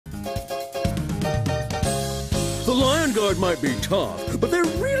Lion Guard might be tough, but they're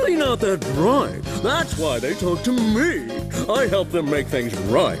really not that bright. That's why they talk to me. I help them make things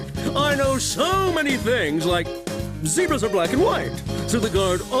right. I know so many things, like zebras are black and white. So the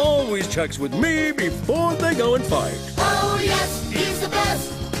guard always checks with me before they go and fight. Oh yes, he's the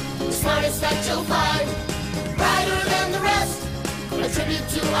best, the smartest that you'll find. Brighter than the rest, a tribute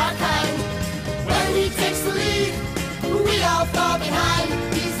to our kind. When he takes the lead, we all fall behind.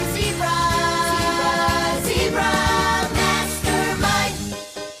 He's the zebra mastermind.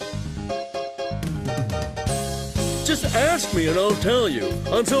 Just ask me and I'll tell you.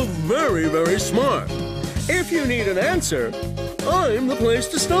 I'm so very, very smart. If you need an answer, I'm the place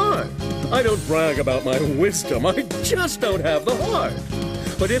to start. I don't brag about my wisdom, I just don't have the heart.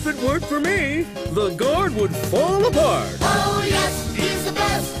 But if it weren't for me, the guard would fall apart. Oh yes, he's the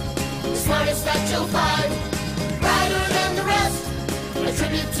best, the smartest that you'll find. Brighter than the rest, a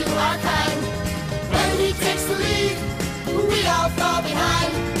tribute to our kind. When he takes the lead, we all fall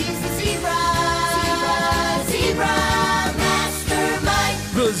behind. He's the zebra mastermind.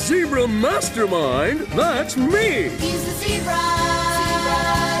 The Zebra Mastermind, that's me! He's the zebra